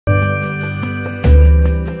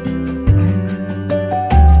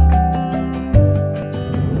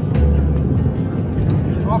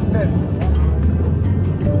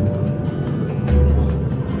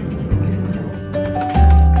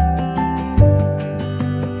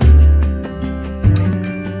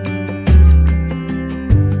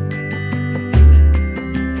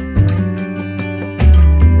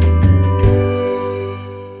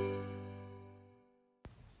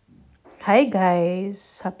Hi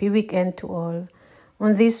guys! Happy weekend to all. On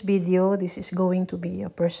this video, this is going to be a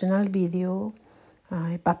personal video.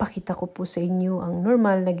 Ipapakita ko po sa inyo ang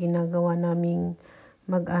normal na ginagawa naming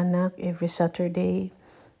mag-anak every Saturday.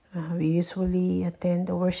 We usually attend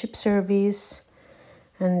a worship service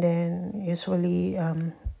and then usually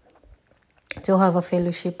to have a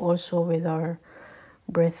fellowship also with our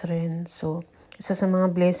brethren. So, isa sa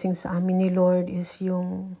mga blessings sa amin ni Lord is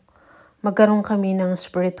yung magkaroon kami ng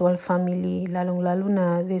spiritual family, lalong-lalo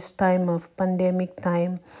na this time of pandemic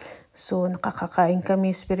time. So, nakakakain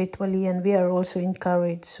kami spiritually and we are also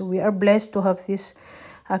encouraged. So, we are blessed to have this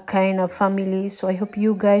kind of family. So, I hope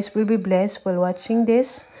you guys will be blessed while watching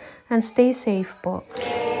this and stay safe po.